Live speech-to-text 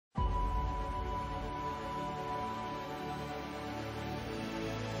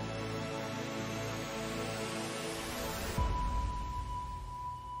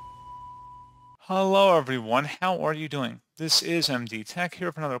Hello everyone, how are you doing? This is MD Tech here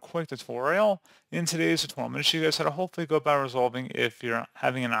for another quick tutorial. In today's tutorial, I'm going to show you guys how to hopefully go about resolving if you're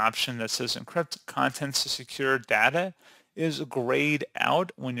having an option that says encrypt contents to secure data is grayed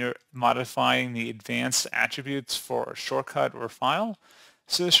out when you're modifying the advanced attributes for a shortcut or file.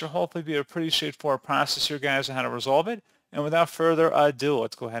 So this should hopefully be a pretty straightforward process here, guys, on how to resolve it. And without further ado,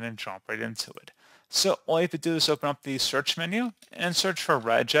 let's go ahead and jump right into it. So all you have to do is open up the search menu and search for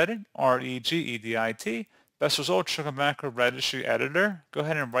regedit, R-E-G-E-D-I-T. Best result should come back with registry editor. Go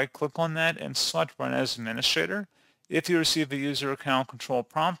ahead and right click on that and select run as administrator. If you receive a user account control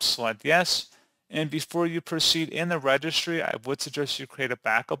prompt, select yes. And before you proceed in the registry, I would suggest you create a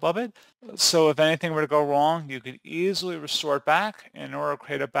backup of it. So if anything were to go wrong, you could easily restore it back. In order to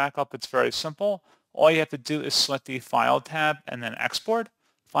create a backup, it's very simple. All you have to do is select the File tab and then Export.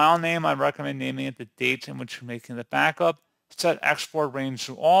 File name, I recommend naming it the date in which you're making the backup. Set export range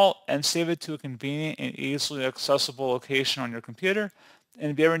to all and save it to a convenient and easily accessible location on your computer. And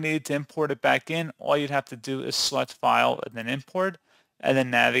if you ever need to import it back in, all you'd have to do is select File and then Import, and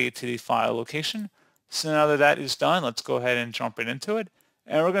then navigate to the file location. So now that that is done, let's go ahead and jump right into it.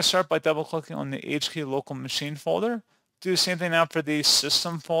 And we're going to start by double-clicking on the HK local machine folder. Do the same thing now for the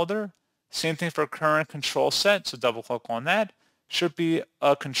system folder. Same thing for current control set, so double-click on that. Should be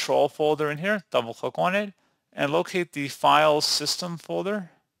a control folder in here, double-click on it, and locate the file system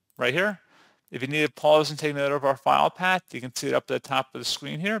folder right here. If you need to pause and take note of our file path, you can see it up at the top of the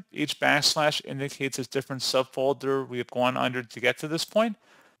screen here. Each backslash indicates a different subfolder we have gone under to get to this point.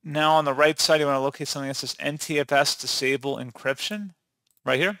 Now on the right side, you want to locate something that says NTFS disable encryption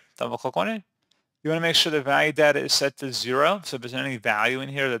right here. Double click on it. You want to make sure the value data is set to 0. So if there's any value in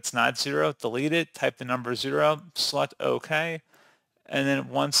here that's not 0, delete it, type the number 0, select OK. And then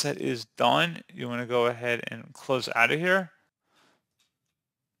once that is done, you want to go ahead and close out of here.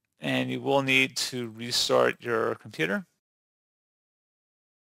 And you will need to restart your computer.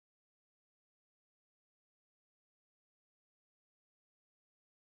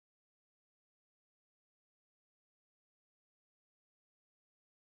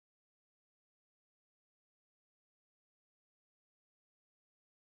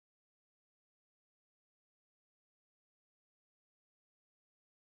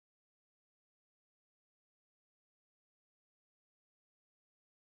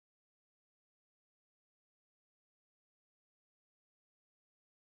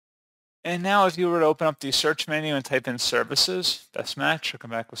 And now if you were to open up the search menu and type in services, best match, you'll come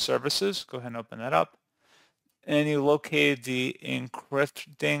back with services. Go ahead and open that up. And you locate the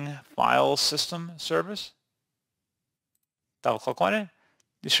encrypting file system service. Double click on it.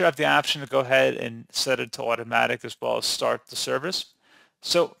 You should have the option to go ahead and set it to automatic as well as start the service.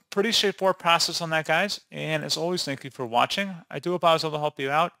 So pretty straightforward process on that, guys. And as always, thank you for watching. I do hope I was able to help you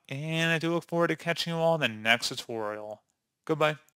out, and I do look forward to catching you all in the next tutorial. Goodbye.